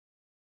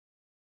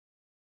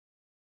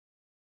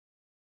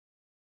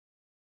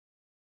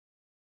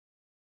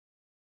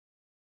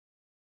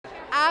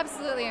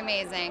Absolutely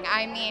amazing.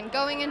 I mean,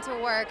 going into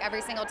work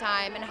every single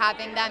time and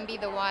having them be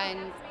the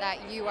one that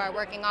you are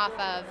working off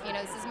of. You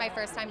know, this is my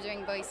first time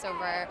doing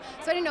voiceover,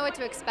 so I didn't know what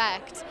to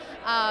expect.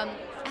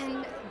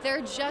 And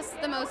they're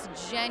just the most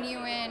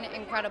genuine,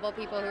 incredible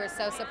people who are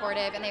so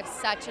supportive, and they have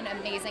such an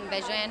amazing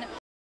vision.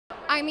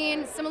 I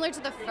mean, similar to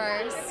the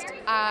first,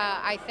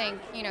 I think,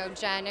 you know,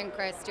 Jen and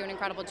Chris do an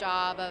incredible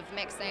job of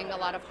mixing a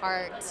lot of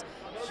heart,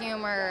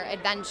 humor,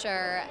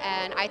 adventure,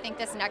 and I think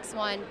this next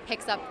one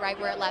picks up right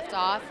where it left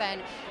off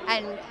and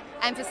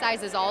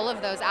emphasizes all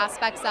of those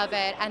aspects of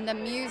it, and the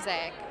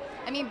music.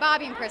 I mean,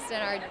 Bobby and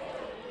Kristen are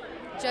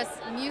just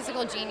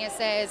musical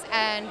geniuses,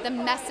 and the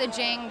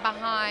messaging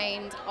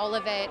behind all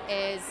of it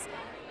is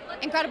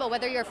incredible.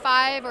 Whether you're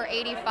 5 or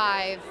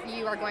 85,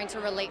 you are going to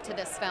relate to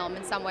this film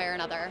in some way or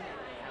another.